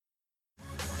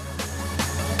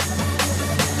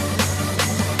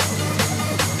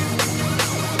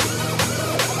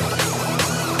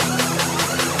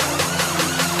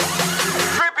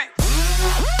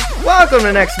Welcome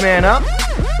to Next Man Up,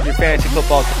 your fantasy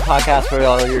football podcast for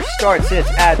all your starts, sits,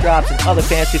 ad drops, and other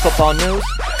fantasy football news.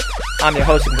 I'm your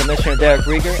host and commissioner, Derek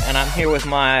Rieger, and I'm here with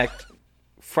my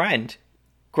friend,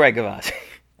 Greg Gavazzi.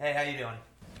 Hey, how you doing?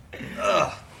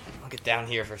 I'll get down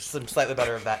here for some slightly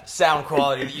better of that sound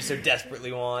quality that you so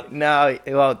desperately want. No,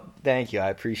 well, thank you. I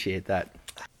appreciate that.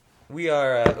 We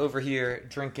are over here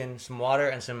drinking some water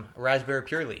and some Raspberry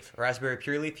Pure Leaf. Raspberry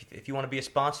Pure Leaf, if you want to be a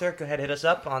sponsor, go ahead and hit us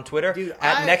up on Twitter. Dude,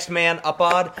 at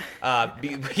NextManUpod. That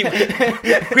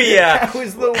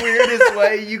was the weirdest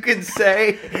way you could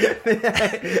say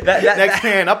Next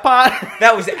Man Upod.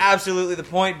 That was absolutely the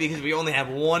point because we only have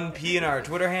one P in our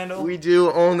Twitter handle. We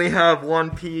do only have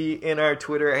one P in our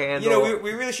Twitter handle. You know,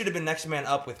 we really should have been Next Man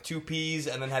Up with two P's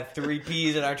and then had three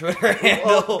P's in our Twitter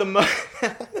handle. Well,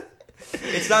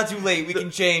 it's not too late. We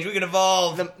can change. We can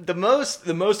evolve. The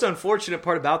most unfortunate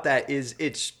part about that is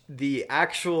it's the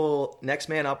actual Next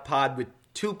Man Up pod with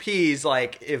two P's.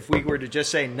 Like if we were to just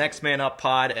say Next Man Up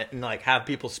pod and like have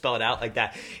people spell it out like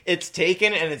that, it's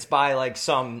taken and it's by like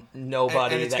some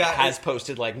nobody and has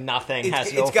posted like nothing.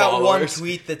 It's got one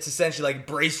tweet that's essentially like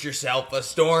brace yourself, a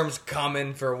storm's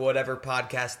coming for whatever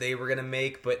podcast they were gonna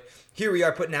make. But here we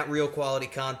are putting out real quality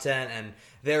content and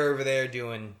they're over there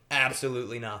doing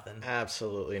absolutely nothing.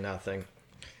 Absolutely nothing.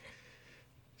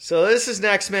 So this is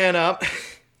Next Man Up.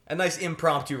 A nice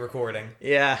impromptu recording.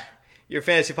 Yeah. Your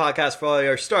fantasy podcast for all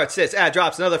your starts, sits, ad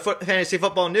drops, and other fantasy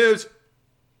football news.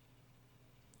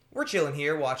 We're chilling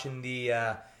here watching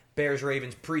the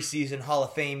Bears-Ravens preseason Hall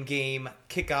of Fame game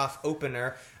kickoff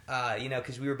opener.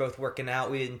 Because we were both working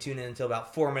out. We didn't tune in until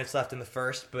about 4 minutes left in the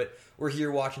first, but we're here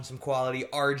watching some quality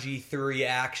RG3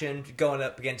 action, going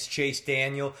up against Chase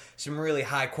Daniel. Some really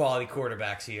high-quality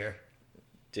quarterbacks here.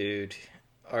 Dude,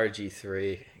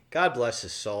 RG3. God bless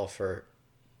his soul for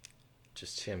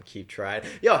just him keep trying.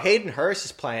 Yo, Hayden Hurst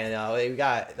is playing now.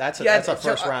 That's a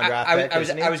first-round draft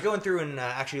pick, I was going through and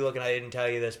actually looking. I didn't tell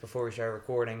you this before we started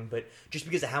recording, but just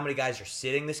because of how many guys are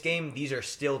sitting this game, these are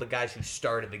still the guys who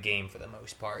started the game for the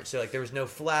most part. So, like, there was no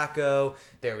Flacco,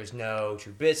 there was no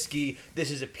Trubisky.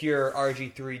 This is a pure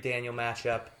RG3 Daniel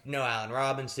matchup. No Allen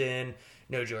Robinson,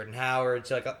 no Jordan Howard.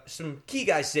 So, like, some key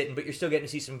guys sitting, but you're still getting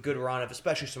to see some good run of,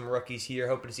 especially some rookies here.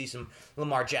 Hoping to see some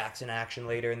Lamar Jackson action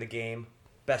later in the game.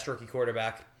 Best rookie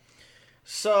quarterback.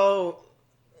 So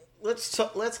let's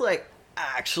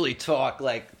actually talk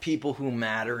like people who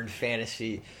matter in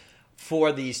fantasy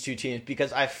for these two teams,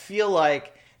 because I feel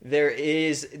like there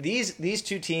is these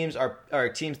two teams are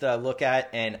teams that I look at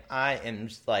and I am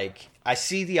like, I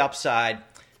see the upside,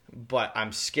 but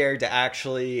I'm scared to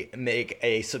actually make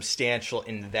a substantial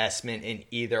investment in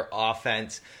either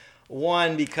offense.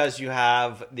 One, because you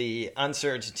have the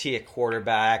uncertainty at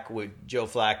quarterback with Joe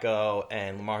Flacco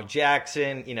and Lamar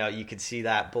Jackson. You know, you could see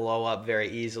that blow up very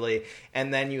easily.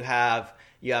 And then you have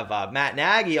Matt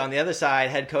Nagy on the other side,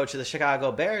 head coach of the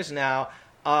Chicago Bears now.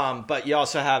 But you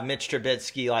also have Mitch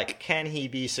Trubisky. Like, can he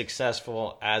be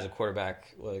successful as a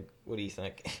quarterback? Like, what do you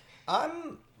think?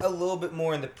 I'm a little bit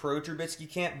more in the pro-Trubisky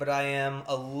camp, but I am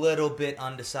a little bit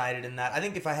undecided in that. I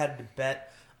think if I had to bet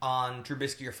on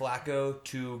Trubisky or Flacco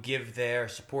to give their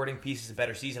supporting pieces a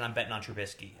better season, I'm betting on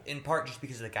Trubisky. In part just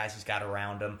because of the guys he's got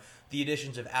around him. The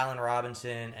additions of Allen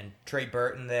Robinson and Trey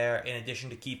Burton there, in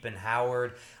addition to keeping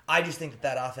Howard. I just think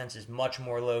that offense is much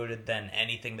more loaded than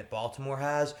anything that Baltimore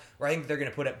has, where I think they're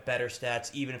going to put up better stats,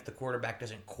 even if the quarterback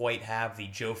doesn't quite have the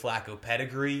Joe Flacco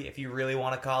pedigree, if you really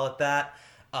want to call it that.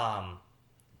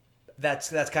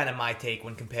 That's kind of my take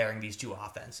when comparing these two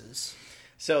offenses.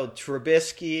 So,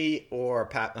 Trubisky or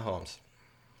Pat Mahomes?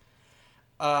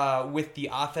 With the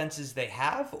offenses they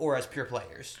have, or as pure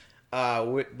players?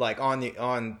 Like on the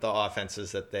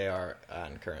offenses that they are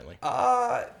on currently.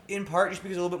 In part, just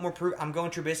because a little bit more I'm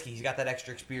going Trubisky. He's got that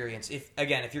extra experience. If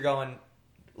you're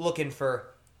looking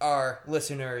for our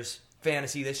listeners'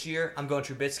 fantasy this year, I'm going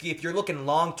Trubisky. If you're looking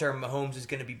long-term, Mahomes is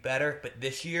going to be better, but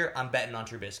this year, I'm betting on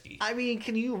Trubisky. I mean,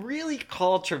 can you really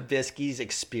call Trubisky's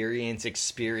experience,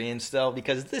 though?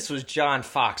 Because this was John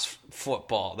Fox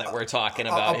football that we're talking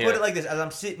about here. I'll put it like this. As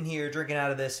I'm sitting here drinking out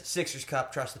of this Sixers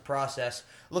cup, trust the process,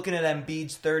 looking at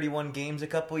Embiid's 31 games a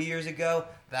couple years ago,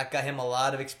 that got him a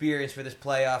lot of experience for this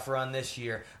playoff run this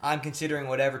year. I'm considering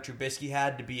whatever Trubisky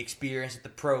had to be experienced at the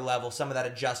pro level, some of that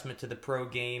adjustment to the pro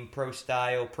game, pro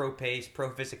style, pro pace, pro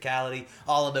physicality,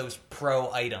 all of those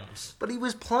pro items. But he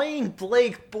was playing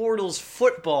Blake Bortles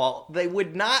football. They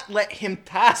would not let him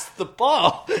pass the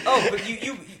ball. Oh, but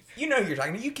you know who you're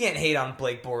talking to. You can't hate on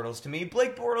Blake Bortles to me.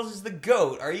 Blake Bortles is the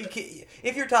GOAT.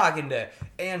 If you're talking to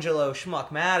Angelo Schmuck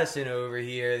Madison over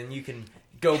here, then you can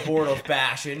go Bortles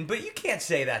bashing, but you can't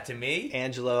say that to me.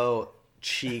 Angelo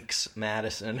Cheeks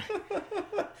Madison.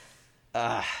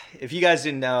 If you guys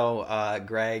didn't know,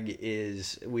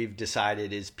 we've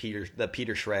decided is the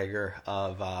Peter Schrager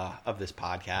of this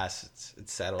podcast.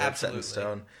 It's settled. Absolutely. It's set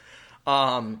in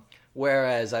stone.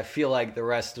 Whereas I feel like the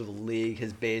rest of the league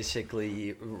has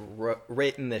basically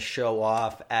written the show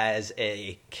off as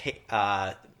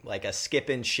like a Skip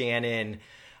and Shannon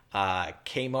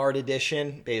Kmart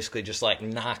edition, basically just like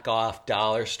knockoff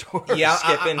dollar store. Yeah,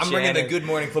 Skip and I'm bringing the Shannon Good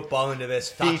Morning Football into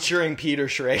this. featuring Peter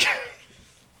Schrager.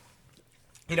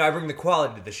 I bring the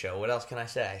quality to the show. What else can I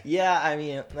say? Yeah, I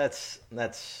mean that's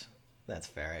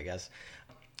fair, I guess.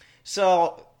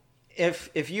 So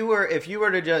if you were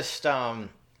to just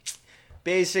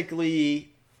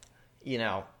basically,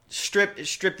 strip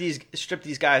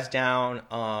these guys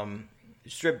down,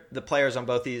 strip the players on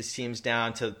both these teams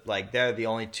down to like they're the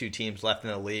only two teams left in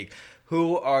the league.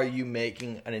 Who are you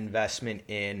making an investment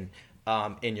in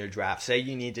your draft? Say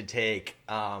you need to take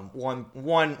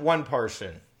one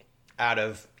person out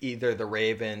of either the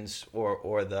Ravens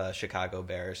or the Chicago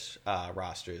Bears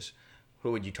rosters.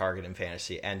 Who would you target in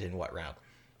fantasy and in what round?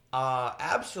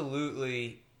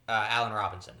 Absolutely, Allen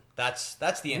Robinson. That's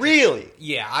the answer. Really?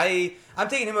 Yeah, I'm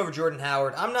taking him over Jordan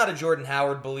Howard. I'm not a Jordan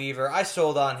Howard believer. I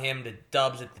sold on him to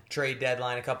Dubs at the trade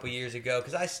deadline a couple years ago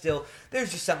because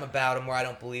there's just something about him where I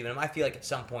don't believe in him. I feel like at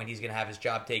some point he's going to have his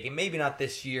job taken. Maybe not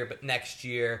this year, but next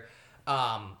year.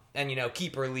 And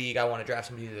keeper league, I want to draft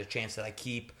somebody with a chance that I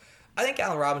keep. I think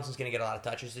Allen Robinson's going to get a lot of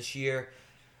touches this year.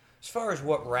 As far as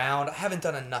what round, I haven't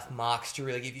done enough mocks to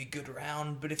really give you a good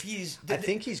round. But if I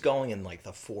think he's going in like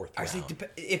the fourth round.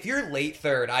 If you're late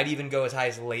third, I'd even go as high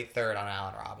as late third on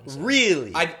Allen Robinson.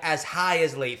 Really? As high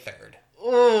as late third.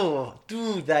 Oh,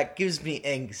 dude, that gives me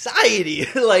anxiety.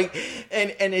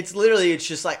 And it's literally, it's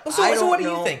just like, So what are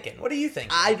you thinking? What are you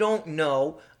thinking? I don't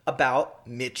know about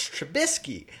Mitch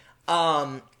Trubisky.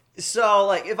 So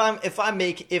like if I'm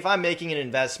making an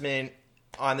investment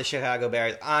on the Chicago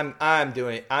Bears, I'm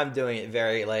doing it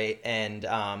very late, and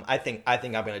I think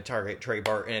I'm going to target Trey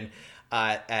Burton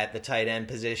at the tight end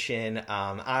position.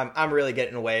 I'm really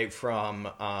getting away from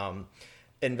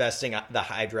investing the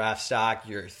high draft stock,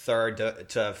 your third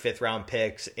to fifth round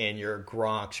picks in your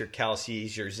Gronks, your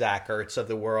Kelce's, your Zach Ertz of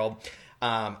the world.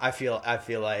 I feel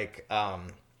like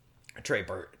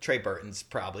Trey Burton's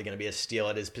probably going to be a steal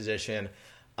at his position.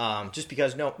 Just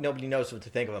because nobody knows what to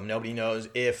think of him. Nobody knows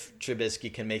if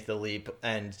Trubisky can make the leap,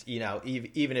 and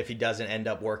even if he doesn't end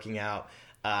up working out,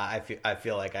 I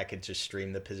feel like I could just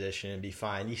stream the position and be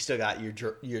fine. You still got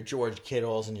your George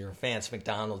Kittles and your Vance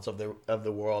McDonald's of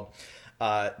the world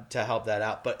to help that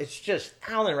out. But it's just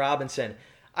Allen Robinson.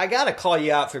 I gotta call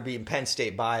you out for being Penn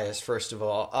State biased, first of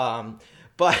all.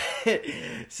 But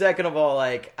second of all,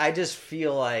 like I just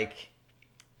feel like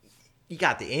you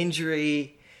got the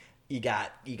injury. You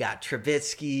got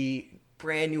Trubisky,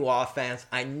 brand new offense.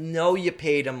 I know you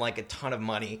paid him like a ton of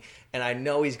money, and I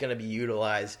know he's going to be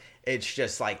utilized. It's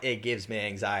just like it gives me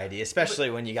anxiety, especially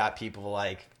when you got people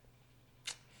like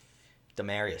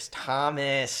Demaryius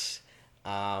Thomas.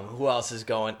 Who else is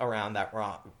going around that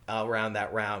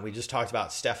round? We just talked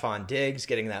about Stephon Diggs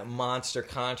getting that monster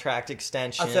contract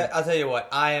extension. I'll tell you what.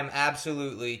 I am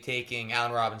absolutely taking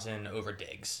Allen Robinson over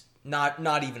Diggs.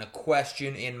 Not even a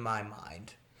question in my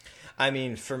mind. I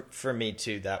mean, for me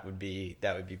too, that would be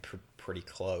pretty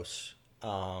close.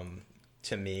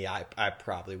 To me, I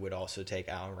probably would also take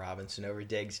Allen Robinson over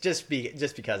Diggs, just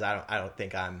because I don't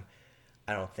think I'm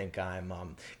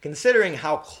considering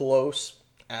how close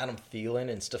Adam Thielen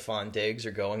and Stephon Diggs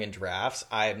are going in drafts.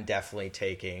 I am definitely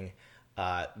taking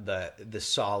the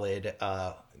solid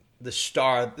the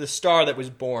star that was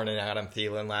born in Adam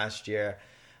Thielen last year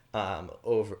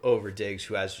over Diggs,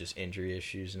 who has just injury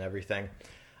issues and everything.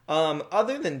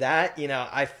 Other than that,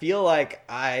 I feel like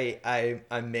I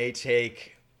may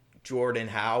take Jordan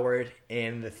Howard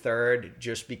in the third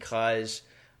just because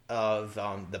of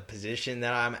the position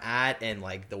that I'm at and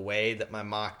like the way that my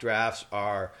mock drafts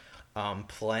are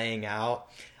playing out.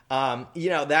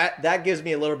 That gives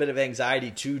me a little bit of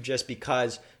anxiety too, just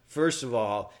because first of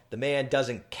all, the man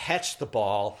doesn't catch the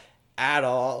ball at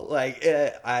all. Like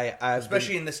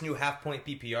especially in this new half-point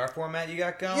PPR format you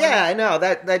got going. Yeah, I know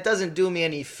that doesn't do me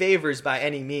any favors by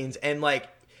any means. And like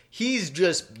he's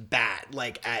just bad.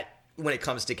 Like when it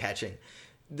comes to catching,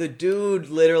 the dude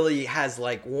literally has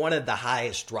like one of the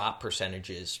highest drop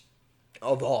percentages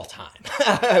of all time.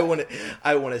 I want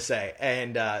to say,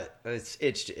 and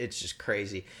it's just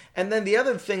crazy. And then the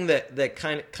other thing that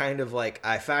kind of like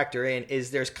I factor in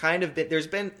is there's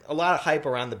been a lot of hype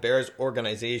around the Bears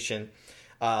organization,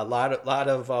 a lot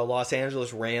of Los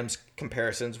Angeles Rams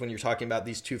comparisons when you're talking about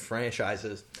these two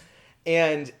franchises,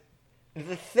 and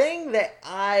the thing that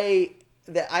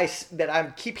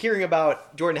I keep hearing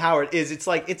about Jordan Howard is it's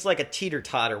like a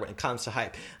teeter-totter when it comes to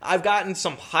hype. I've gotten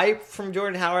some hype from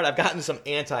Jordan Howard. I've gotten some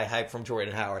anti-hype from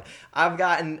Jordan Howard. I've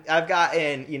gotten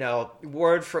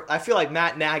word for. I feel like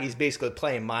Matt Nagy's basically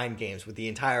playing mind games with the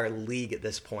entire league at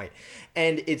this point.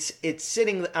 And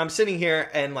I'm sitting here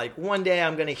and like one day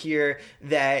I'm going to hear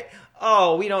that,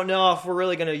 oh, we don't know if we're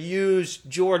really going to use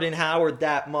Jordan Howard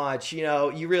that much.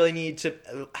 You really need to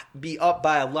be up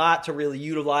by a lot to really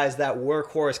utilize that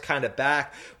workhorse kind of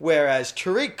back. Whereas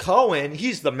Tariq Cohen,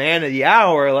 he's the man of the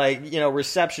hour,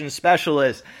 reception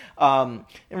specialist. In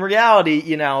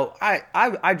reality,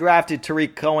 I drafted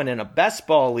Tariq Cohen in a best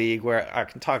ball league where I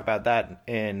can talk about that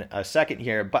in a second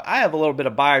here. But I have a little bit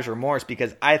of buyer's remorse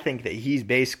because I think that he's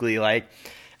basically like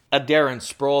a Darren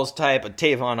Sproles type, a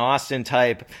Tavon Austin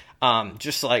type.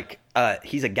 Just like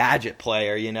he's a gadget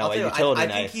player, a utility knife. I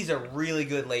think he's a really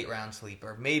good late round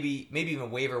sleeper. Maybe even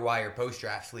waiver wire post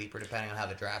draft sleeper, depending on how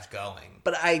the draft's going.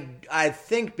 But I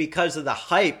think because of the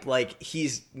hype, like we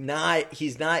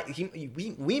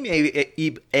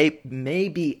may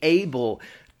be able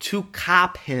to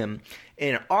cop him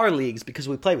in our leagues because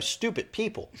we play with stupid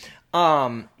people.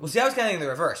 Well, see, I was kind of thinking the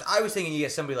reverse. I was thinking you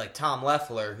get somebody like Tom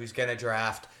Leffler who's going to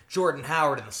draft Jordan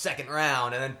Howard in the second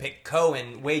round and then pick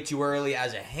Cohen way too early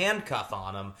as a handcuff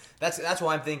on him. That's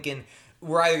why I'm thinking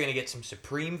we're either going to get some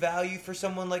supreme value for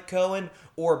someone like Cohen,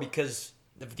 or because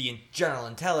of the general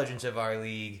intelligence of our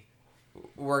league,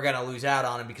 we're going to lose out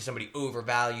on him because somebody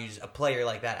overvalues a player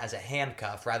like that as a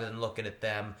handcuff rather than looking at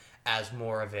them as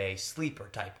more of a sleeper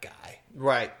type guy.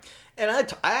 Right. And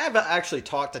I have actually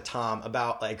talked to Tom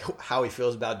about like how he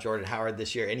feels about Jordan Howard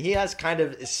this year, and he has kind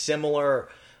of similar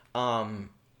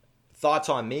thoughts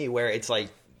on me, where it's like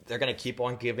they're going to keep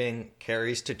on giving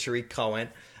carries to Tariq Cohen,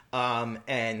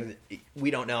 and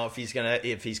we don't know if he's going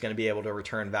to be able to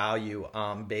return value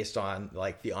based on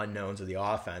like the unknowns of the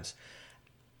offense.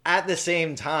 At the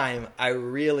same time, I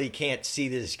really can't see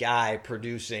this guy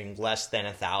producing less than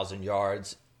 1,000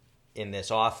 yards in this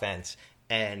offense,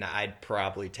 and I'd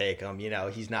probably take him.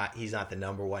 He's not the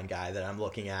number one guy that I'm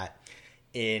looking at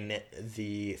in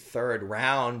the third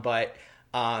round, but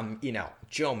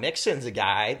Joe Mixon's a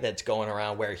guy that's going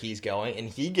around where he's going, and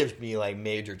he gives me like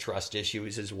major trust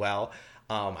issues as well.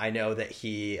 I know that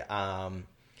he,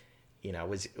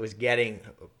 was getting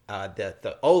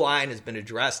the O-line has been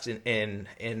addressed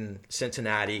in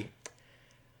Cincinnati,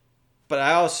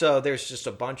 but there's just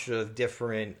a bunch of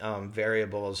different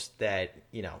variables that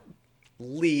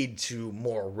lead to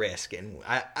more risk, and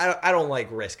I don't like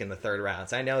risk in the third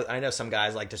rounds. I know some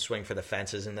guys like to swing for the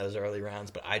fences in those early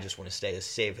rounds, but I just want to stay as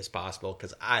safe as possible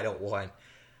because I don't want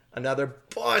another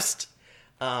bust.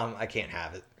 I can't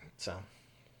have it. So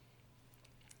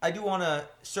I do want to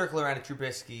circle around to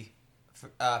Trubisky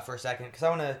for a second because I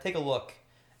want to take a look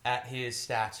at his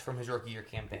stats from his rookie year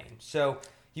campaign. So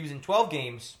he was in 12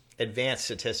 games. Advanced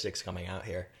statistics coming out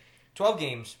here. 12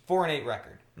 games, 4-8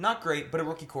 record. Not great, but a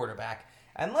rookie quarterback.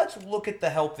 And let's look at the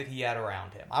help that he had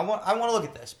around him. I want to look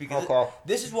at this because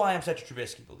this is why I'm such a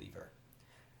Trubisky believer.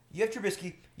 You have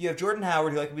Trubisky, you have Jordan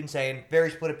Howard, who, like we've been saying,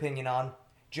 very split opinion on.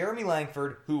 Jeremy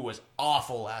Langford, who was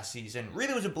awful last season.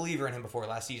 Really was a believer in him before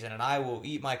last season, and I will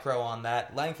eat my crow on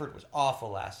that. Langford was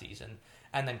awful last season.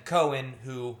 And then Cohen,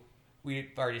 who we've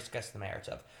already discussed the merits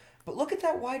of. But look at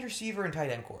that wide receiver and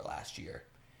tight end core last year.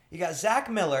 You got Zach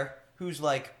Miller, who's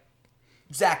like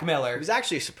Zach Miller. He was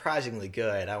actually surprisingly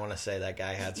good. I want to say that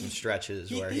guy had some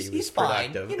stretches where he was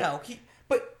fine. productive.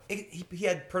 But he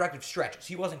had productive stretches.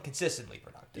 He wasn't consistently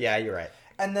productive. Yeah, you're right.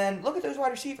 And then look at those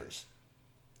wide receivers.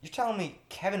 You're telling me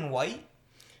Kevin White?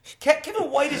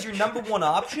 Kevin White is your number one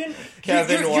option?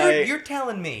 White. You're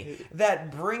telling me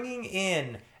that bringing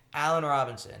in Allen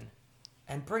Robinson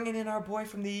and bringing in our boy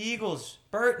from the Eagles,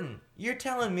 Burton, you're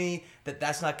telling me that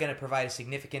that's not going to provide a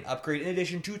significant upgrade in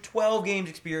addition to 12 games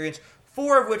experience,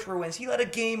 4 of which were wins. He led a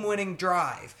game-winning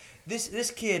drive.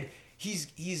 This kid,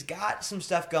 he's got some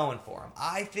stuff going for him.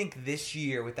 I think this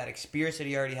year, with that experience that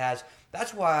he already has,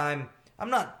 that's why I'm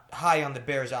not high on the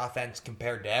Bears offense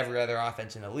compared to every other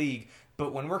offense in the league,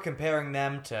 but when we're comparing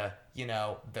them to,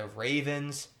 the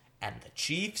Ravens and the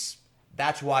Chiefs,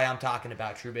 that's why I'm talking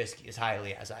about Trubisky as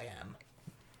highly as I am.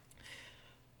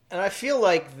 And I feel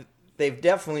like they've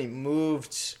definitely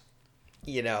moved,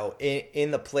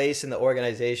 in the place in the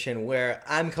organization where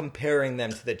I'm comparing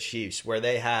them to the Chiefs, where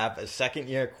they have a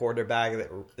second-year quarterback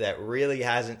that really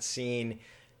hasn't seen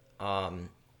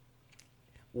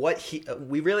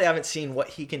we really haven't seen what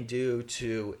he can do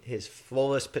to his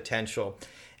fullest potential.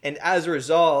 And as a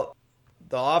result,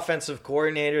 the offensive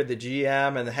coordinator, the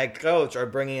GM, and the head coach are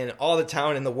bringing in all the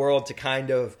talent in the world to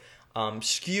kind of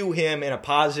skew him in a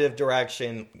positive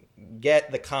direction,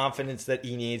 get the confidence that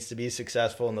he needs to be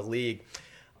successful in the league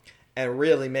and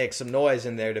really make some noise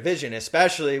in their division,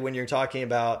 especially when you're talking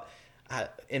about,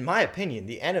 in my opinion,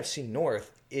 the NFC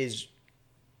North is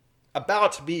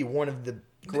about to be one of the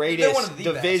greatest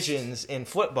divisions in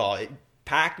football.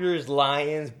 Packers,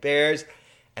 Lions, Bears,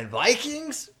 and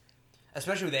Vikings?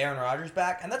 Especially with Aaron Rodgers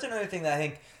back. And that's another thing that I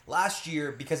think last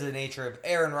year, because of the nature of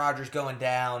Aaron Rodgers going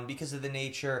down, because of the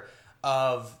nature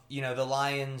of, the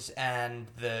Lions and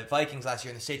the Vikings last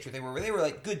year in the States where they were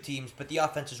like good teams, but the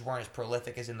offenses weren't as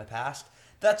prolific as in the past.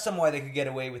 That's some way they could get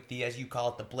away with the, as you call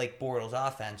it, the Blake Bortles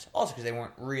offense. Also because they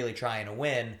weren't really trying to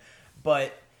win.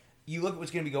 But you look at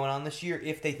what's going to be going on this year,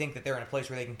 if they think that they're in a place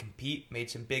where they can compete, made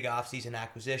some big offseason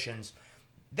acquisitions,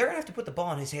 they're going to have to put the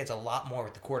ball in his hands a lot more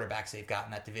with the quarterbacks they've got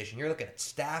in that division. You're looking at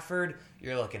Stafford,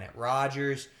 you're looking at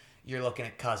Rodgers, you're looking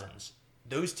at Cousins.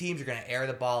 Those teams are going to air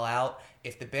the ball out.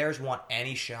 If the Bears want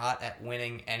any shot at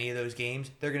winning any of those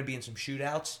games, they're going to be in some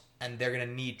shootouts, and they're going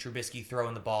to need Trubisky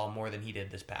throwing the ball more than he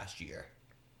did this past year.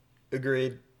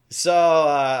 Agreed.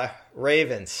 So,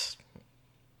 Ravens.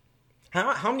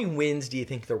 How many wins do you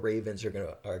think the Ravens are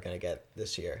gonna get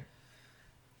this year?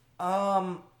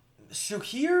 So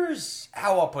here's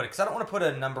how I'll put it, because I don't want to put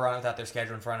a number on it without their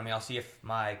schedule in front of me. I'll see if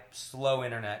my slow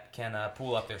internet can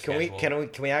pull up their schedule.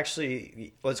 Can we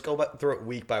actually, let's go through it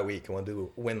week by week, and we'll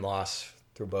do win-loss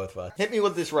through both of us. Hit me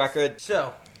with this record.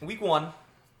 So, week 1,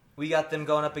 we got them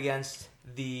going up against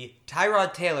the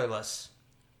Tyrod Taylorless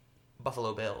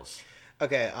Buffalo Bills.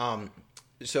 Okay,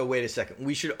 so wait a second.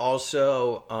 We should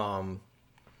also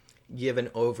give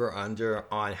an over-under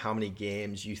on how many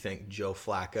games you think Joe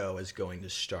Flacco is going to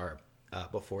start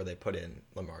before they put in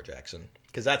Lamar Jackson.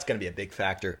 Because that's going to be a big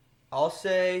factor. I'll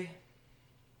say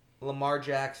Lamar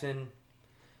Jackson.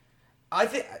 I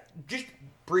think, just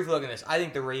briefly looking at this, I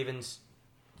think the Ravens'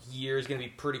 year is going to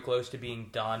be pretty close to being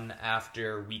done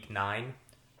after week 9.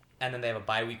 And then they have a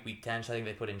bye week, week 10, so I think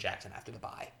they put in Jackson after the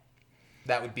bye.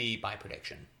 That would be my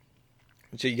prediction.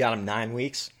 So you got him 9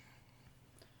 weeks?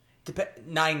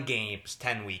 9 games,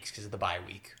 10 weeks because of the bye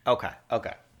week. Okay.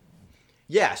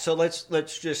 Yeah, so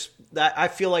let's just that. I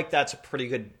feel like that's a pretty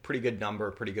good number,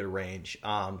 pretty good range.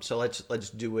 So let's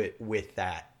do it with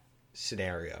that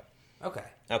scenario.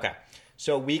 Okay.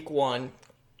 So week 1,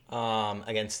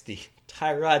 against the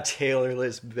Tyrod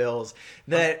Taylorless Bills.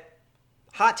 That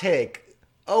hot take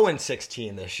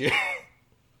 0-16 this year.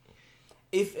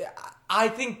 I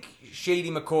think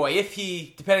Shady McCoy, if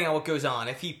he, depending on what goes on,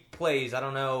 if he plays, I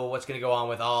don't know what's going to go on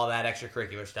with all that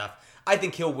extracurricular stuff. I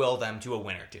think he'll will them to a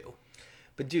win or two.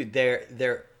 But dude,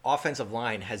 their offensive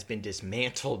line has been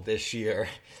dismantled this year.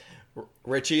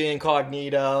 Richie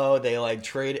Incognito, they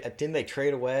didn't they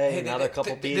trade away another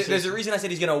couple pieces? There's a reason I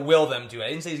said he's going to will them to it. I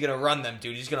didn't say he's going to run them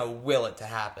to it. He's going to will it to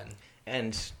happen.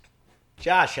 And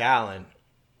Josh Allen,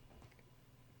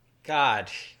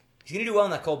 God. He's going to do well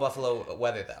in that cold Buffalo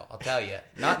weather, though. I'll tell you.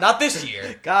 Not this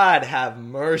year. God have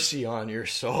mercy on your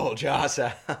soul, Josh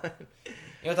Allen.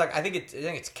 I think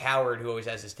it's Coward who always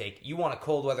has this take. You want a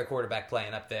cold weather quarterback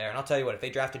playing up there, and I'll tell you what. If they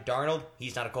drafted Darnold,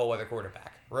 he's not a cold weather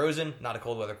quarterback. Rosen, not a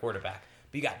cold weather quarterback.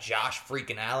 But you got Josh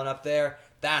freaking Allen up there.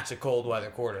 That's a cold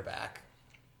weather quarterback.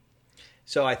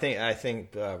 So I think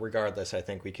regardless, I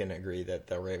think we can agree that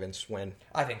the Ravens win.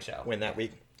 I think so. Win that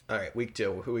week. All right, week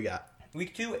 2. Who we got?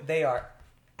 Week 2, they are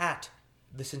at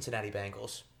the Cincinnati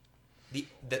Bengals.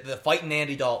 The fighting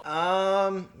Andy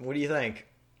Dalton. What do you think?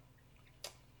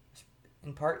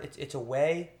 In part, it's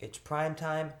away. It's prime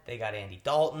time. They got Andy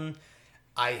Dalton.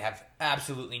 I have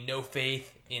absolutely no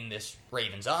faith in this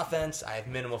Ravens offense. I have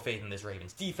minimal faith in this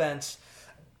Ravens defense.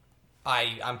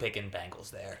 I'm picking Bengals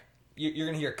there. You're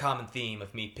going to hear a common theme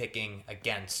of me picking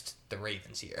against the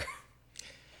Ravens here.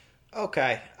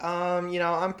 Okay.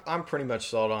 I'm pretty much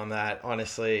sold on that,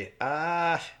 honestly.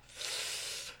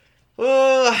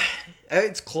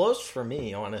 It's close for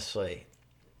me, honestly.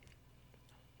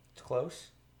 It's close?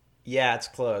 Yeah, it's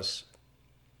close.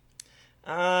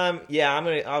 I'll give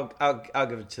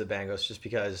it to the Bengals just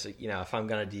because, if I'm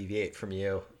gonna deviate from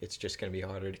you, it's just gonna be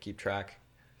harder to keep track.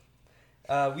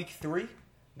 Week 3,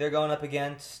 they're going up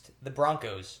against the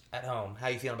Broncos at home. How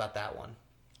you feeling about that one?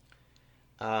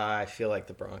 I feel like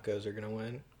the Broncos are gonna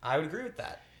win. I would agree with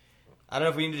that. I don't know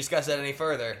if we need to discuss that any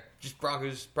further. Just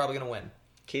Broncos probably gonna win.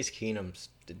 Case Keenum's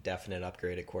the definite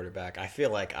upgrade at quarterback. I feel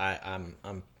like I'm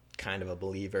kind of a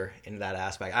believer in that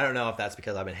aspect. I don't know if that's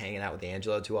because I've been hanging out with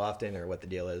Angelo too often or what the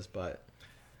deal is, but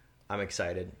I'm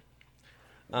excited.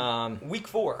 Week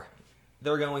 4,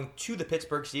 they're going to the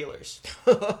Pittsburgh Steelers.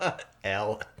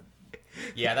 L.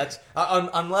 Yeah, that's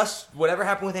unless whatever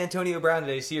happened with Antonio Brown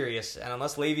today is serious, and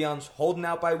unless Le'Veon's holding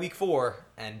out by week 4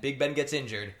 and Big Ben gets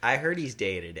injured. I heard he's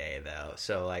day-to-day, though,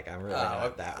 so like I'm really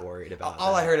not that worried about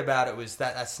All that. I heard about it was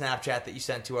that Snapchat that you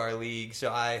sent to our league,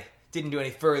 so I didn't do any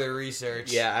further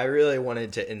research. Yeah, I really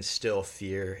wanted to instill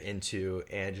fear into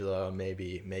Angelo,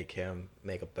 maybe make him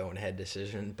make a bonehead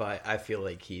decision, but I feel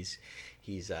like he's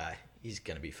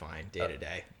gonna be fine day to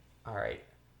day. All right.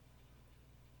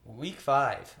 Week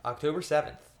 5, October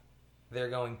 7th, they're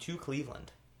going to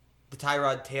Cleveland. The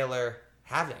Tyrod Taylor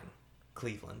having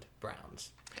Cleveland Browns.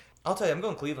 I'll tell you, I'm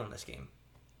going Cleveland this game.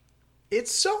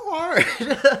 It's so hard.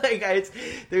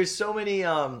 There's so many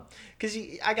because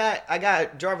I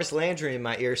got Jarvis Landry in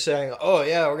my ear saying, "Oh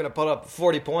yeah, we're gonna put up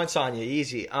 40 points on you,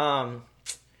 easy."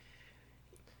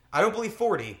 I don't believe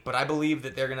 40, but I believe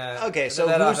that they're gonna. Okay, so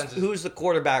who's the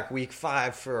quarterback week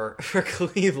 5 for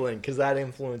Cleveland? Because that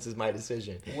influences my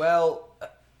decision. Well,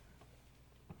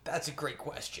 that's a great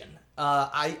question.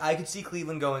 I could see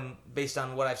Cleveland going, based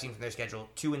on what I've seen from their schedule,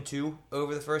 2-2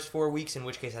 over the first 4 weeks. In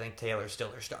which case, I think Taylor's still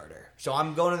their starter. So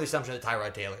I'm going to the assumption that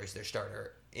Tyrod Taylor is their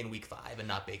starter in week 5 and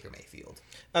not Baker Mayfield.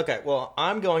 Okay, well,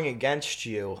 I'm going against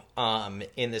you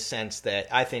in the sense that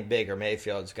I think Baker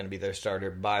Mayfield is going to be their starter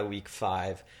by week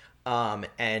 5.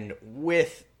 And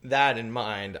with that in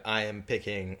mind, I am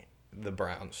picking the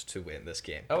Browns to win this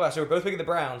game. Oh, wow, so we're both picking the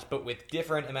Browns, but with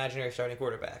different imaginary starting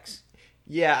quarterbacks.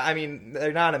 Yeah, I mean,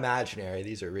 they're not imaginary.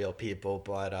 These are real people,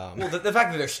 but... well, the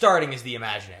fact that they're starting is the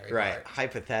imaginary right, part.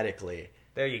 Hypothetically.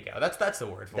 There you go. That's the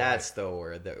word for it. That's the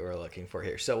word that we're looking for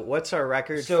here. So what's our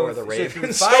record for the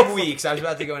Ravens? So through 5 weeks, I was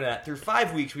about to go into that. Through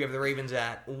 5 weeks, we have the Ravens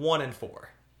at 1-4.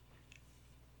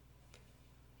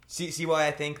 See why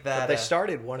I think that... But they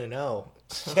started 1-0.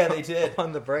 Yeah, they did.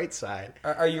 On the bright side.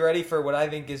 Are you ready for what I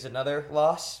think is another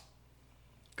loss?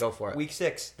 Go for it. Week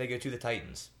 6, they go to the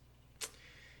Titans.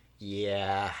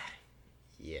 Yeah,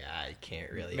 I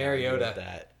can't really Mariota. argue with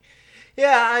that.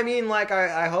 Yeah, I mean, like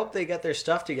I hope they get their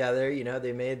stuff together. You know,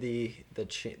 they made the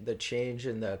change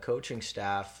in the coaching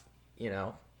staff. You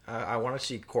know, I want to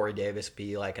see Corey Davis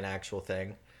be like an actual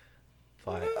thing.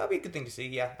 But That'd be a good thing to see.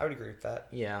 Yeah, I would agree with that.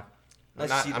 yeah,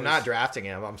 Nice I'm not drafting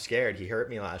him. I'm scared. He hurt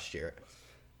me last year.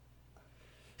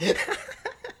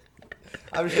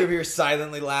 I'm just over here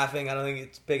silently laughing. I don't think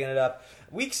it's picking it up.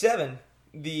 Week 7.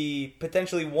 The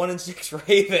potentially 1-6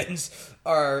 Ravens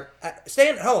are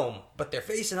staying at home, but they're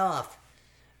facing off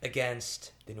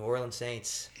against the New Orleans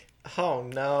Saints. Oh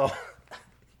no.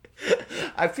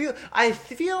 I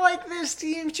feel like this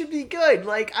team should be good.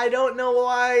 Like, I don't know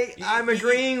why I'm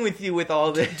agreeing with you with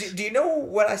all this. Do you know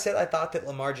what I said? I thought that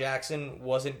Lamar Jackson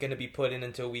wasn't going to be put in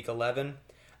until week 11.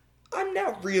 I'm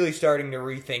now really starting to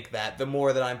rethink that the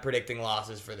more that I'm predicting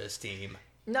losses for this team.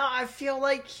 No, I feel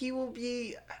like he will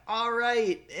be all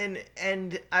right, and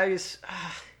I just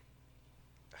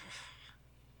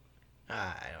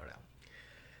I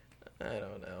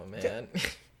don't know, man.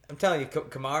 I'm telling you,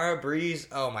 Kamara, Breeze,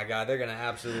 oh my God, they're gonna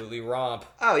absolutely romp.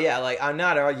 Oh yeah, like I'm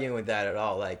not arguing with that at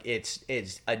all. Like it's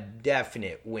a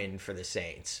definite win for the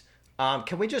Saints.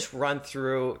 Can we just run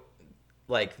through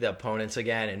like the opponents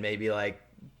again and maybe like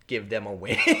give them a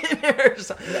win or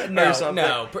something?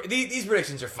 No. These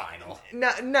predictions are final.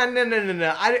 No.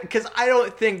 Because I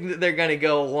don't think that they're gonna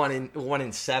go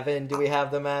 1-7. Do we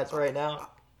have them at right now?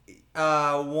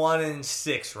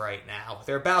 1-6 right now.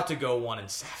 They're about to go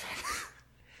 1-7.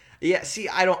 Yeah. See,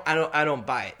 I don't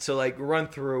buy it. So like, run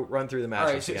through the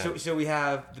matchups. All right. So we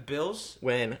have the Bills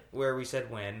win, where we said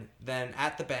win. Then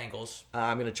at the Bengals.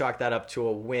 I'm gonna chalk that up to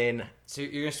a win. So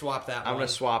you're gonna swap that. I'm gonna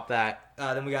swap that.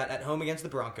 Then we got at home against the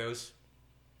Broncos.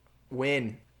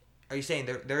 Win. Are you saying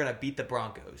they're gonna beat the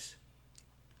Broncos?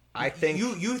 I think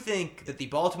you think that the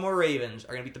Baltimore Ravens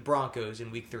are gonna beat the Broncos in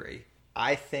week 3.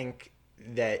 I think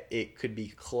that it could be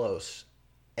close,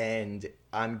 and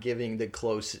I'm giving the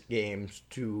close games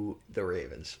to the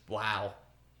Ravens. Wow.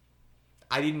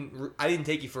 I didn't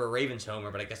take you for a Ravens homer,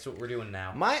 but I guess what we're doing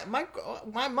now.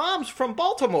 My mom's from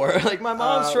Baltimore. Like, my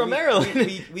mom's from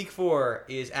Maryland. Week 4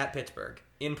 is at Pittsburgh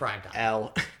in primetime.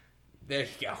 L. There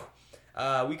you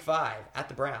go. Week 5 at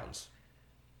the Browns.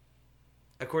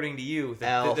 According to you,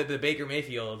 the Baker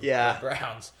Mayfield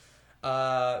Browns.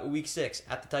 Week 6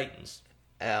 at the Titans.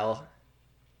 L.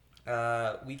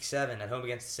 Week 7 at home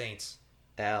against the Saints.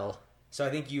 L. So I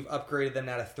think you've upgraded them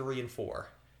now to 3-4.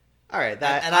 All right,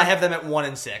 I have them at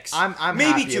 1-6. I'm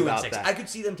maybe happy 2-6. about that. I could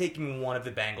see them taking one of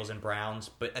the Bengals and Browns,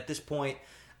 but at this point,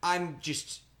 I am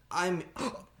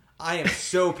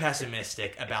so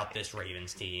pessimistic about this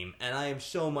Ravens team, and I am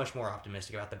so much more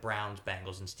optimistic about the Browns,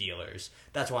 Bengals, and Steelers.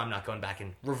 That's why I'm not going back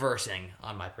and reversing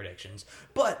on my predictions.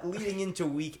 But leading into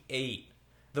week 8,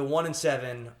 the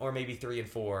 1-7 or maybe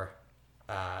 3-4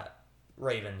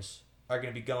 Ravens are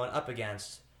going to be going up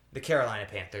against the Carolina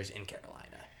Panthers in Carolina.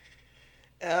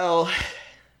 L.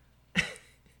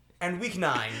 And week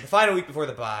 9, the final week before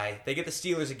the bye, they get the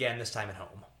Steelers again, this time at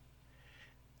home.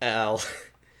 L.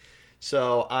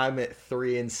 So I'm at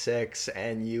 3-6,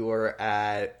 and you are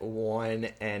at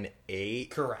 1-8.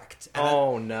 Correct.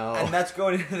 No! And that's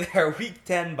going into their week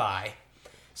 10 bye.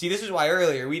 See, this is why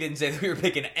earlier we didn't say that we were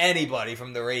picking anybody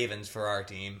from the Ravens for our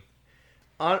team.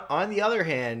 On the other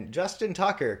hand, Justin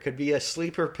Tucker could be a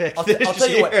sleeper pick. I'll tell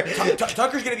you what,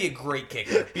 Tucker's going to be a great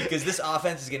kicker because this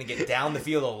offense is going to get down the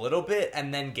field a little bit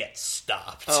and then get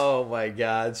stopped. Oh my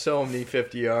God, so many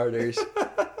 50-yarders.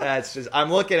 That's just,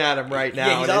 I'm looking at him right now,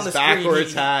 Yeah, he's in on his the screen.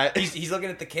 backwards hat. He's looking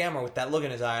at the camera with that look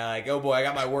in his eye like, oh boy, I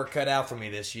got my work cut out for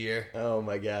me this year. Oh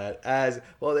my God.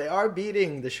 They are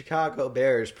beating the Chicago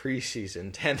Bears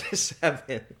preseason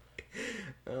 10-7.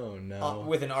 Oh no.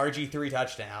 With an RG3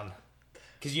 touchdown.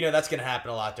 Because you know that's going to happen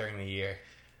a lot during the year.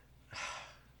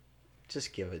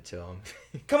 Just give it to him.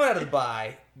 Coming out of the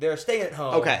bye, they're staying at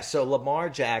home. Okay, so Lamar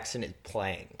Jackson is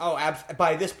playing. Oh,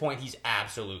 by this point, he's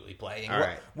absolutely playing. All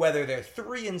right. Whether they're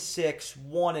 3-6,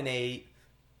 1-8,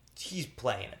 he's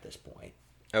playing at this point.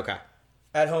 Okay.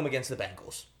 At home against the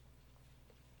Bengals.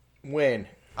 Win.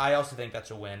 I also think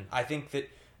that's a win. I think that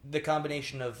the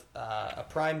combination of a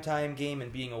primetime game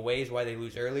and being away is why they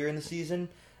lose earlier in the season.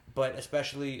 But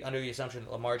especially under the assumption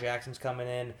that Lamar Jackson's coming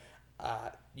in,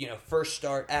 first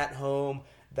start at home,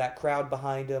 that crowd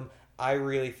behind him, I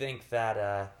really think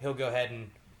that he'll go ahead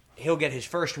and he'll get his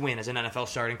first win as an NFL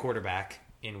starting quarterback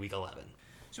in Week 11.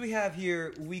 So we have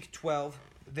here Week 12.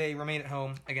 They remain at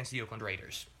home against the Oakland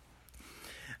Raiders.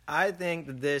 I think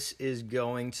that this is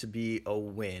going to be a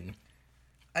win.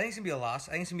 I think it's going to be a loss.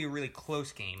 I think it's going to be a really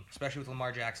close game, especially with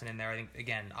Lamar Jackson in there. I think,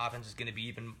 again, offense is going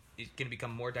to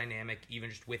become more dynamic, even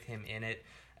just with him in it.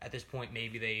 At this point,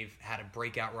 maybe they've had a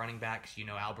breakout running back, because,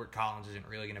 Albert Collins isn't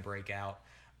really going to break out.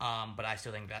 But I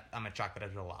still think that I'm going to chalk that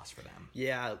as a loss for them.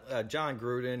 Yeah, John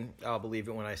Gruden, I'll believe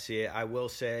it when I see it. I will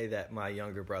say that my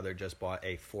younger brother just bought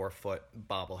a 4-foot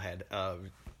bobblehead of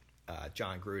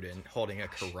John Gruden holding a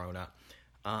Corona.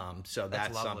 So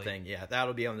that's something,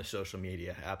 that'll be on the social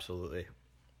media, absolutely.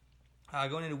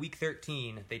 Going into Week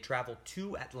 13, they travel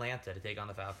to Atlanta to take on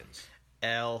the Falcons.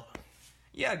 L.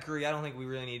 Yeah, I agree. I don't think we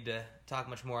really need to talk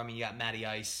much more. I mean, you got Matty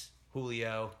Ice,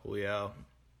 Julio,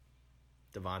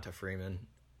 Devonta Freeman.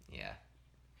 Yeah.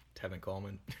 Tevin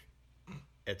Coleman,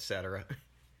 etc.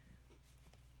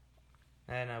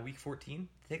 And Week 14,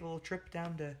 take a little trip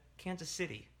down to Kansas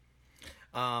City.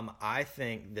 I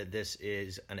think that this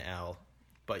is an L.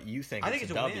 But you think it's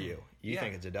a W. You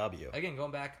think it's a W. Again,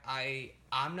 going back,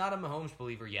 I'm not a Mahomes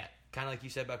believer yet. Kind of like you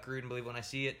said about Gruden, believe when I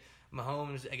see it.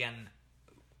 Mahomes, again,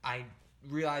 I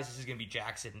realize this is going to be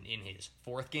Jackson in his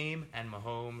 4th game and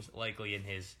Mahomes likely in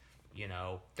his,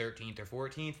 13th or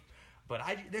 14th. But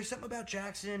there's something about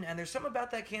Jackson and there's something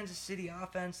about that Kansas City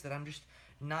offense that I'm just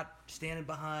not standing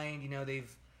behind.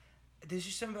 There's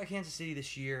just something about Kansas City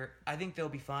this year. I think they'll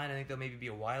be fine. I think they'll maybe be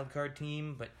a wild card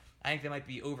team, but I think they might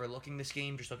be overlooking this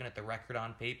game, just looking at the record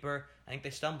on paper. I think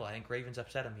they stumble. I think Ravens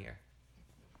upset them here.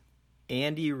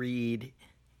 Andy Reid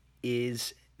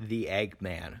is the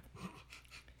Eggman.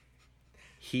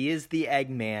 He is the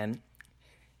Eggman.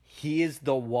 He is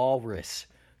the walrus.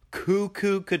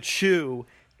 Cuckoo, cuckoo.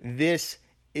 This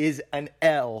is an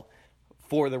L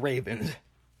for the Ravens.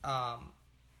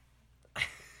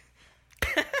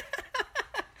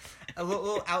 A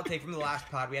little outtake from the last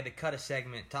pod. We had to cut a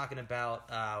segment talking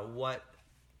about what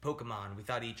Pokemon we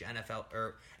thought each NFL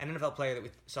or an NFL player that we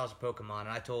saw as a Pokemon. And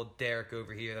I told Derek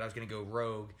over here that I was going to go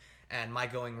Rogue, and my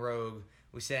going Rogue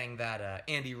was saying that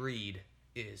Andy Reid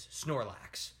is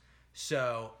Snorlax.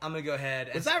 So I'm going to go ahead.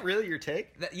 Was that really your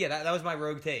take? That was my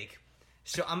Rogue take.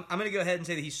 So I'm going to go ahead and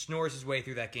say that he snores his way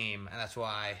through that game, and that's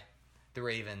why the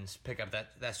Ravens pick up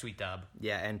that sweet dub.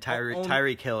 Yeah, and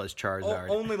Tyreek Hill is Charizard.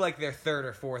 Only like their 3rd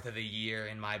or 4th of the year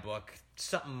in my book.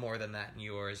 Something more than that in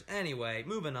yours. Anyway,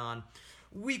 moving on.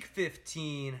 Week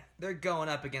 15, they're going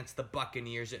up against the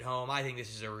Buccaneers at home. I think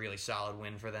this is a really solid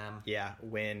win for them. Yeah,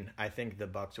 win. I think the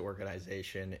Bucs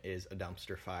organization is a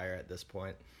dumpster fire at this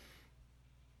point.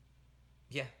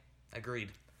 Yeah,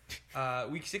 agreed.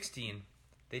 Week 16,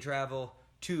 they travel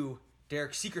to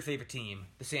Derek's secret favorite team,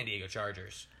 the San Diego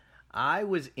Chargers. I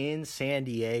was in San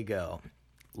Diego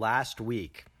last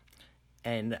week,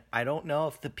 And I don't know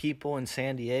if the people in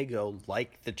San Diego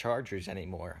like the Chargers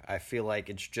anymore. I feel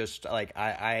like it's just like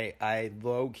I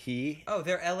low key. Oh,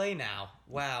 they're LA now.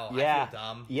 Wow, Yeah, I feel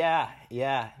dumb.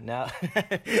 yeah. No,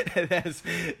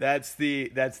 that's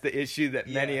the issue that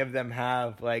many Yeah. of them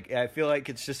have. Like I feel like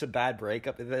it's just a bad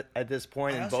breakup at this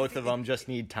point, I and also both think of them just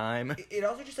need time. It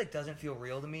also just like doesn't feel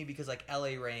real to me because like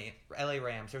LA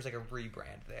Rams, there's like a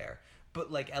rebrand there,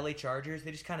 but like LA Chargers,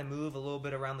 they just kind of move a little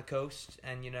bit around the coast,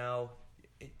 and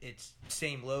it's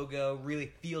same logo, really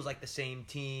feels like the same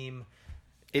team.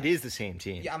 It is the same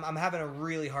team. Yeah, I'm having a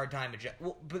really hard time adjust.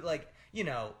 Well, but like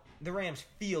the Rams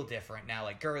feel different now.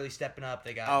 Like Gurley stepping up,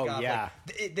 they got Goff, yeah.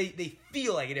 Like, they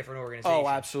feel like a different organization. Oh,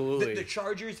 absolutely. The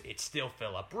Chargers, it's still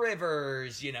Phillip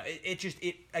Rivers.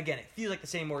 It again, it feels like the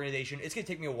same organization. It's gonna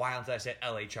take me a while until I said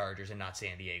L.A. Chargers and not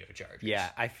San Diego Chargers. Yeah,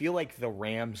 I feel like the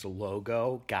Rams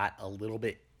logo got a little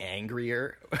bit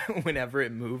angrier whenever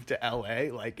it moved to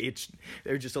LA. Like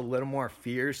they're just a little more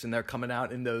fierce, and they're coming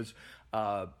out in those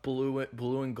blue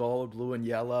and gold, blue and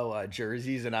yellow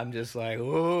jerseys, and I'm just like,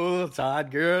 oh, Todd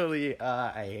Gurley.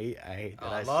 I hate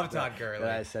that. I love Todd Gurley.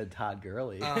 That I said Todd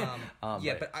Gurley.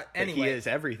 But anyway, he is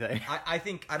everything. I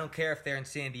think I don't care if they're in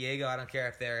San Diego. I don't care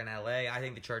if they're in LA. I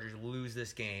think the Chargers lose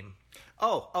this game.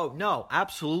 Oh no,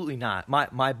 absolutely not.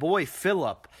 My boy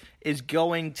Phillip is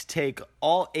going to take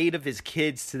all 8 of his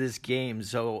kids to this game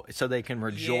so they can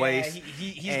rejoice. Yeah,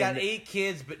 he's got 8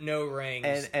 kids but no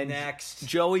rings. And next,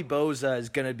 Joey Boza is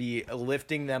going to be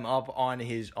lifting them up on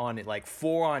like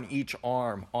 4 on each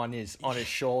arm on his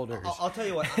shoulders. I'll tell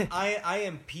you what, I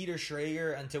am Peter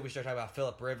Schrager until we start talking about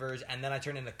Phillip Rivers, and then I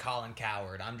turn into Colin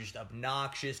Cowherd. I'm just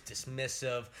obnoxious,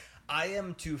 dismissive. I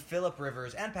am to Phillip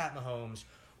Rivers and Pat Mahomes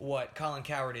what Colin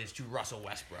Cowherd is to Russell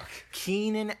Westbrook.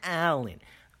 Keenan Allen,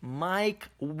 Mike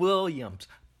Williams,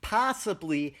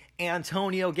 possibly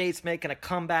Antonio Gates making a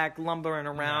comeback, lumbering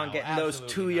around, getting those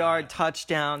 2-yard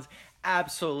touchdowns.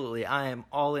 Absolutely. I am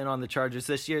all in on the Chargers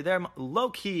this year. They're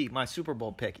low-key my Super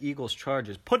Bowl pick,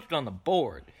 Eagles-Chargers. Put it on the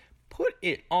board. Put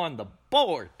it on the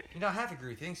board. I have to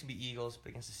agree with you. I think it's going to be Eagles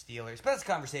against the Steelers. But that's a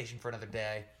conversation for another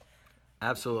day.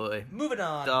 Absolutely. Moving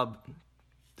on.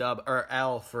 Dub or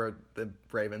L for the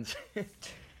Ravens.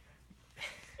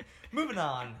 Moving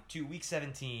on to Week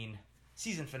 17,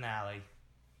 season finale.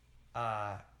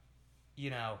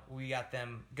 We got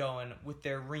them going with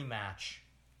their rematch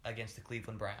against the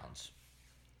Cleveland Browns.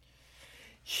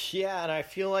 Yeah, and I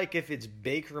feel like if it's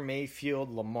Baker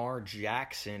Mayfield, Lamar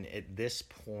Jackson at this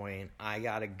point, I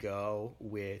got to go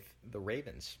with the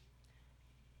Ravens.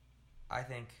 I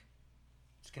think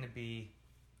it's going to be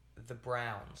the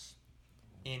Browns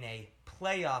in a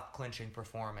playoff clinching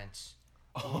performance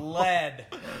led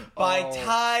by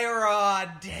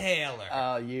Tyrod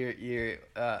Taylor.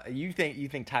 You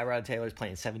think Tyrod Taylor's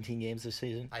playing 17 games this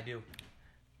season? I do.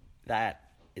 That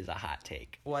is a hot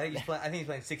take. Well, I think he's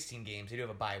playing 16 games. They do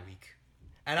have a bye week.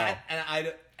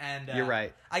 You're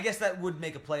right. I guess that would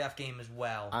make a playoff game as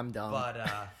well. I'm dumb. But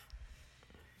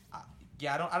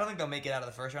I don't think they'll make it out of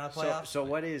the first round of playoffs. So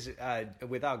what is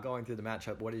without going through the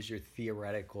matchup, what is your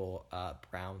theoretical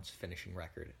Browns finishing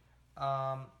record?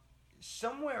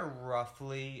 Somewhere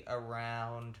roughly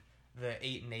around the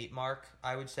 8-8 mark,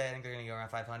 I would say. I think they're going to go around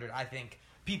 500. I think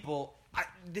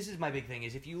this is my big thing,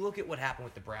 is if you look at what happened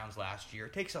with the Browns last year,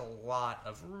 it takes a lot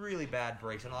of really bad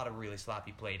breaks and a lot of really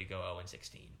sloppy play to go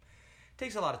 0-16. It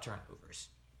takes a lot of turnovers.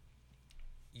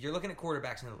 You're looking at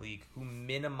quarterbacks in the league who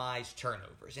minimize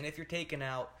turnovers. And if you're taking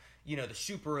out, the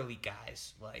super elite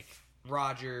guys like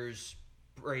Rodgers,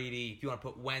 Brady, if you want to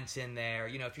put Wentz in there,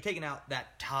 if you're taking out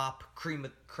that top creme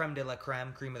de la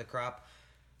creme, cream of the crop,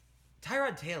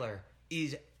 Tyrod Taylor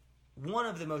is one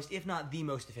of the most, if not the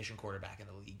most efficient quarterback in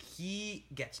the league. He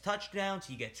gets touchdowns,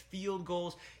 he gets field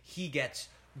goals, he gets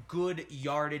good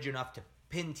yardage enough to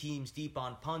pin teams deep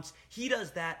on punts. He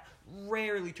does that,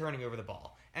 rarely turning over the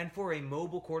ball. And for a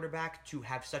mobile quarterback to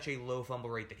have such a low fumble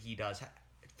rate that he does,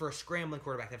 for a scrambling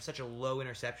quarterback to have such a low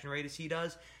interception rate as he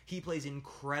does, he plays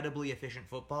incredibly efficient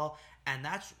football, and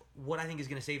that's what I think is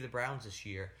going to save the Browns this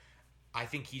year. I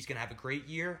think he's going to have a great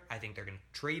year. I think they're going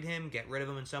to trade him, get rid of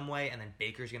him in some way, and then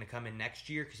Baker's going to come in next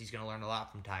year because he's going to learn a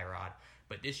lot from Tyrod.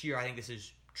 But this year, I think this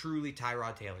is truly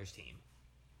Tyrod Taylor's team.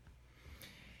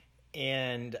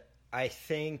 And I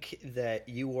think that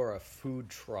you are a food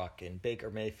truck and Baker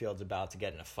Mayfield's about to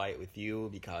get in a fight with you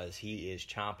because he is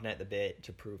chomping at the bit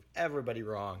to prove everybody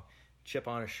wrong. Chip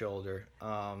on his shoulder.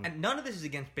 And none of this is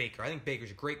against Baker. I think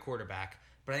Baker's a great quarterback,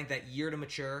 but I think that year to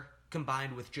mature,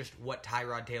 combined with just what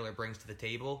Tyrod Taylor brings to the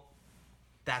table,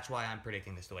 that's why I'm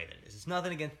predicting this the way that it is. It's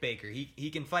nothing against Baker. He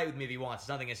can fight with me if he wants. It's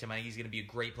nothing against him. I think he's going to be a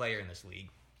great player in this league.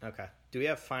 Okay. Do we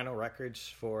have final records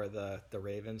for the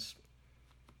Ravens?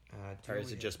 Or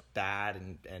is it just bad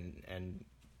and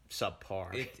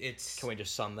subpar? Can we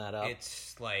just sum that up?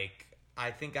 It's like,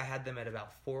 I think I had them at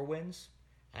about 4 wins.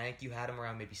 I think you had them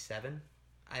around maybe 7.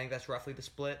 I think that's roughly the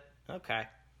split. Okay.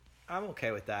 I'm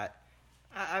okay with that.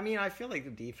 I mean, I feel like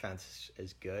the defense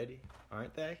is good,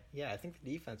 aren't they? Yeah, I think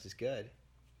the defense is good.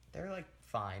 They're, like,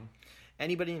 fine.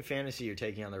 Anybody in fantasy you're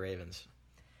taking on the Ravens?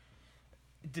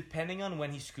 Depending on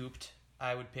when he scooped,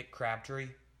 I would pick Crabtree.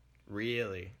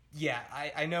 Really? Yeah,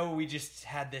 I know we just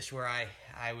had this where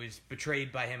I was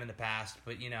betrayed by him in the past,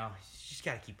 but, you know, you just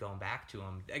got to keep going back to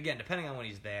him. Again, depending on when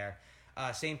he's there.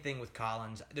 Same thing with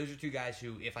Collins. Those are 2 guys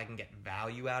who, if I can get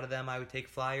value out of them, I would take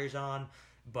flyers on,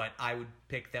 but I would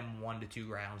pick them 1 to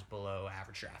 2 rounds below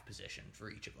average draft position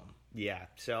for each of them. Yeah,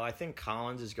 so I think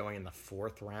Collins is going in the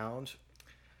 4th round.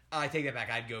 I take that back.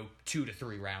 I'd go 2 to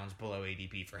 3 rounds below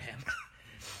ADP for him.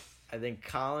 I think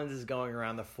Collins is going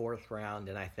around the 4th round,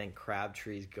 and I think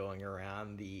Crabtree's going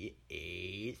around the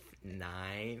 8th,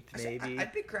 9th, maybe.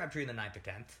 I'd pick Crabtree in the 9th or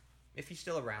 10th. If he's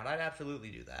still around, I'd absolutely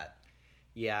do that.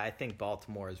 Yeah, I think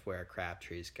Baltimore is where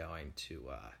Crabtree's going to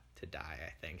die,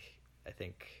 I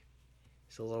think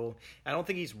he's a little... I don't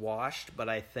think he's washed, but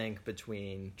I think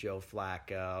between Joe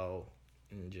Flacco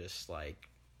and just, like,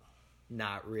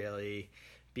 not really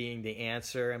being the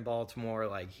answer in Baltimore,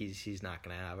 like, he's not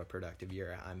going to have a productive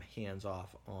year. I'm hands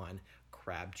off on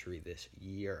Crabtree this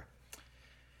year.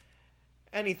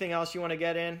 Anything else you want to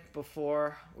get in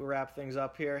before we wrap things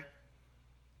up here?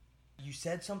 You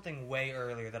said something way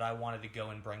earlier that I wanted to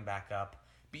go and bring back up,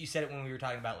 but you said it when we were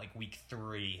talking about, like, week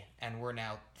 3, and we're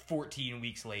now 14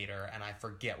 weeks later, and I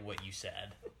forget what you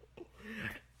said.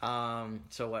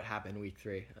 So what happened week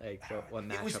 3? Like, what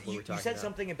matchup were we talking about? You said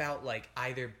something about, like,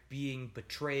 either being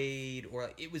betrayed, or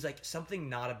it was, like, something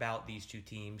not about these 2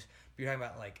 teams. But you're talking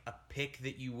about, like, a pick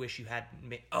that you wish you had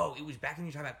made. Oh, it was back when you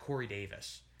were talking about Corey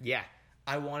Davis. Yeah.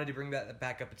 I wanted to bring that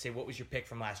back up and say, what was your pick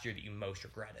from last year that you most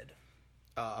regretted?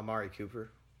 Amari Cooper.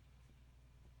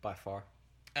 By far.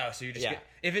 Oh, so you're just... Yeah.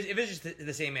 If it's just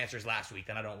the same answer as last week,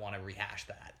 then I don't want to rehash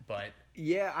that, but...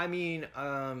 Yeah, I mean,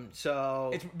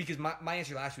 so... It's because my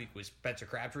answer last week was Spencer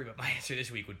Crabtree, but my answer this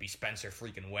week would be Spencer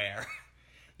freaking Ware.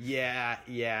 Yeah,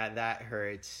 that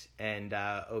hurts. And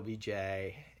OBJ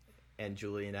and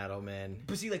Julian Edelman.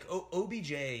 But see, like,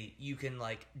 OBJ, you can,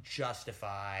 like,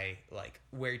 justify, like,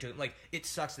 where he took... Like, it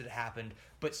sucks that it happened,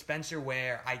 but Spencer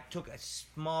Ware, I took a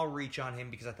small reach on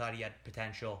him because I thought he had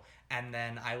potential, and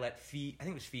then I let I think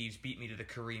it was Phoebes beat me to the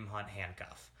Kareem Hunt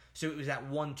handcuff. So it was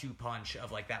that 1-2 punch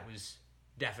of, like, that was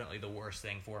definitely the worst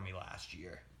thing for me last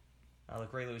year.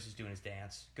 Look, Ray Lewis is doing his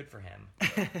dance. Good for him.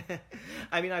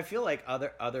 I mean, I feel like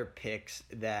other picks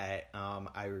that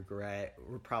I regret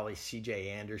were probably C.J.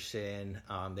 Anderson.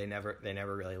 They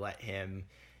never really let him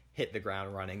hit the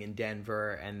ground running in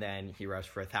Denver, and then he rushed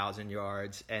for 1,000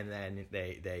 yards, and then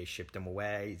they shipped him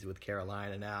away. He's with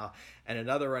Carolina now. And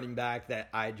another running back that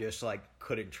I just, like,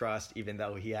 couldn't trust, even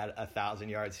though he had a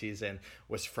 1,000-yard season,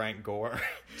 was Frank Gore.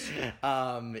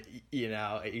 You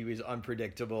know, he was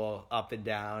unpredictable, up and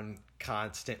down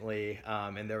constantly,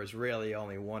 and there was really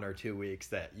only 1 or 2 weeks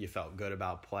that you felt good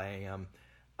about playing him.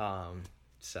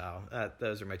 So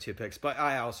those are my 2 picks. But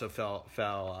I also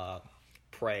fell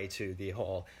prey to the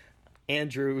whole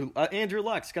Andrew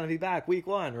Luck's going to be back week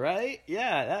 1, right?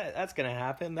 Yeah, that's going to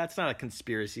happen. That's not a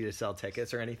conspiracy to sell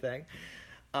tickets or anything.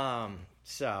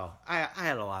 So I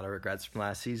had a lot of regrets from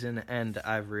last season, and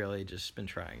I've really just been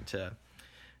trying to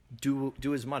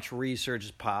do as much research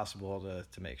as possible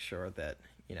to make sure that,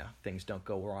 you know, things don't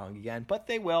go wrong again. But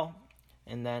they will,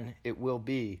 and then it will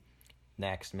be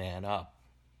next man up.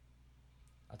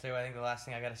 I'll tell you what, I think the last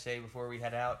thing I got to say before we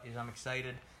head out is I'm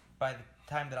excited. By the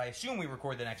time that I assume we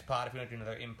record the next pod, if we don't do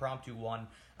another impromptu one,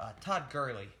 Todd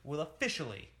Gurley will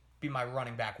officially be my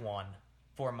running back 1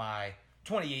 for my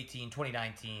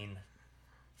 2018-2019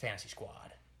 fantasy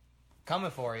squad. Coming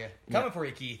for you. Coming for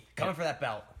you, Keith. Coming for that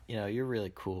belt. You know, you're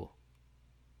really cool.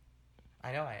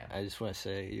 I know I am. I just want to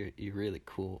say you're really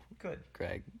cool. Good.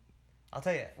 Greg. I'll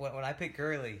tell you, when I picked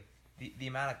Gurley, the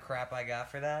amount of crap I got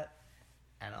for that,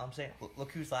 and I'm saying,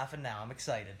 look who's laughing now. I'm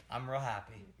excited. I'm real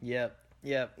happy.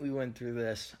 Yep, we went through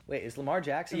this. Wait, is Lamar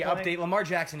Jackson playing? Update. Lamar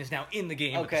Jackson is now in the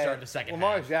game at the start of the second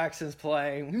Lamar half. Jackson's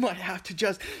playing. We might have to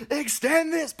just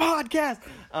extend this podcast.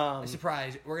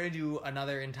 Surprise, we're going to do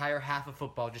another entire half of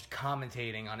football just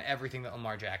commentating on everything that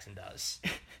Lamar Jackson does.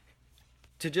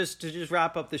 To just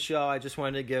wrap up the show, I just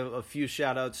wanted to give a few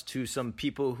shout-outs to some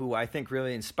people who I think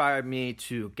really inspired me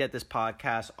to get this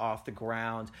podcast off the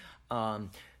ground.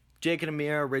 Jake and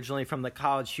Amir, originally from the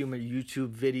College Humor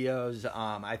YouTube videos.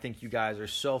 I think you guys are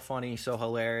so funny, so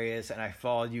hilarious, and I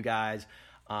followed you guys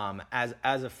as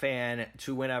a fan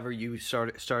to whenever you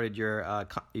started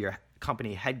your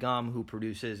company HeadGum, who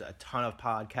produces a ton of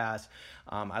podcasts.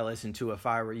 I listen to If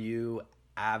I Were You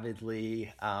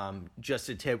avidly. Just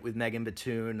a tip with Megan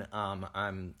Batoon.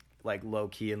 I'm like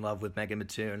low-key in love with Megan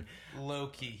Batoon.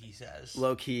 Low-key, he says.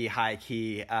 Low-key,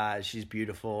 high-key. She's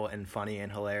beautiful and funny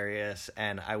and hilarious.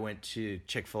 And I went to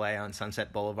Chick-fil-A on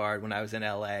Sunset Boulevard when I was in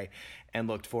LA and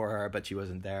looked for her, but she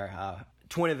wasn't there.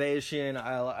 Twinnovation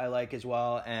I like as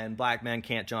well, and Black Men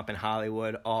Can't Jump in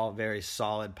Hollywood, all very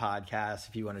solid podcasts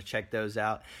if you want to check those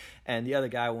out. And the other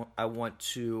guy I want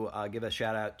to give a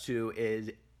shout out to is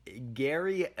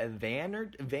Gary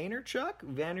Vaynerchuk,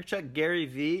 Gary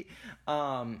V.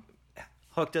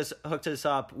 Hooked us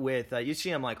up with, you see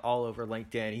him like all over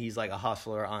LinkedIn. He's like a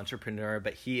hustler, entrepreneur,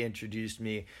 but he introduced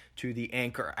me to the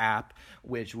Anchor app,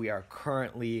 which we are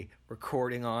currently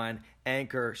recording on.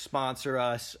 Anchor, sponsor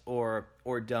us or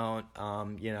don't.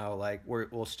 Like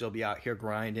we'll still be out here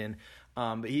grinding.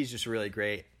 But he's just really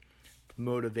great,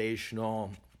 motivational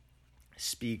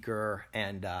speaker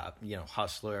and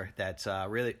hustler that's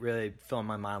really filling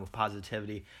my mind with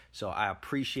positivity. So I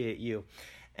appreciate you.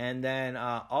 And then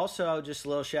also just a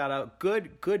little shout out,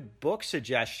 good book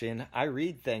suggestion. I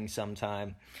read things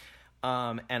sometime.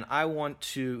 And I want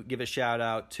to give a shout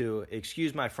out to,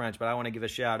 excuse my French, but I want to give a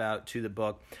shout out to the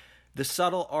book The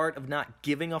Subtle Art of Not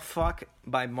Giving a Fuck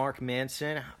by Mark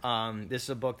Manson. This is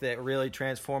a book that really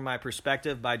transformed my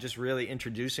perspective by just really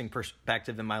introducing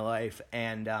perspective in my life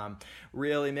and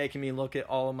really making me look at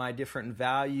all of my different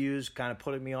values, kind of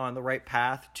putting me on the right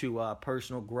path to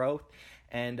personal growth.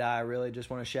 And I really just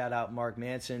want to shout out Mark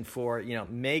Manson for,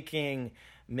 making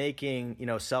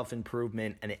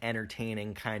self-improvement an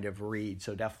entertaining kind of read.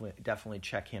 So definitely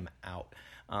check him out.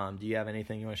 Do you have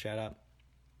anything you want to shout out?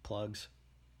 Plugs?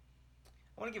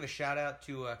 I want to give a shout out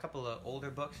to a couple of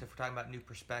older books if we're talking about new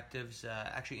perspectives.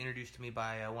 Actually introduced to me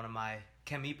by one of my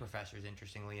chemie professors,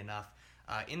 interestingly enough.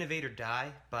 Innovate or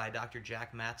Die by Dr.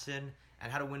 Jack Mattson,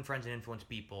 and How to Win Friends and Influence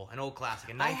People, an old classic,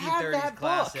 a 1930s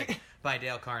classic by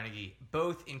Dale Carnegie.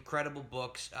 Both incredible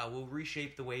books will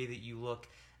reshape the way that you look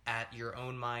at your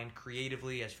own mind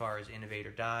creatively as far as Innovate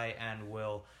or Die, and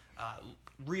will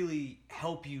really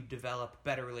help you develop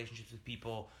better relationships with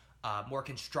people, more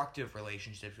constructive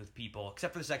relationships with people,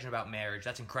 except for the section about marriage.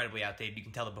 That's incredibly outdated. You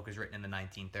can tell the book was written in the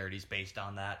 1930s based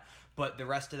on that. But the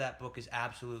rest of that book is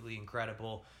absolutely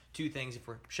incredible. Two things, if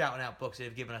we're shouting out books that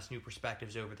have given us new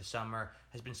perspectives over the summer,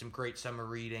 has been some great summer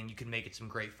reading. You can make it some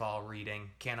great fall reading.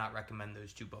 Cannot recommend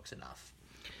those two books enough.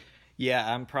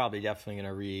 Yeah, I'm probably definitely going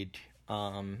to read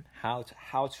How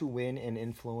to Win and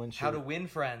Influence. How to Win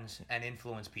Friends and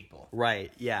Influence People.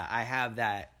 Right. Yeah, I have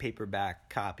that paperback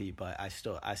copy, but I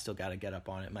still got to get up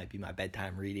on it. It might be my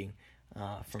bedtime reading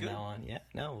from now on. Yeah,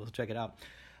 no, we'll check it out.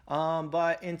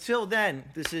 But until then,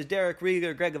 this is Derek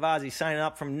Rieger, Greg Gavazzi signing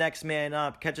up from Next Man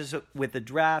Up. Catch us with the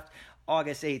draft.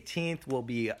 August 18th, we'll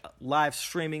be live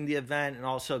streaming the event and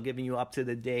also giving you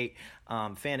up-to-the-date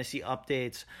fantasy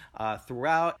updates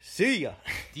throughout. See ya!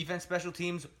 Defense Special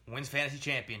Teams wins fantasy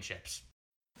championships.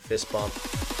 Fist bump.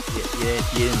 You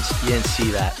didn't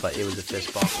see that, but it was a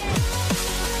fist bump.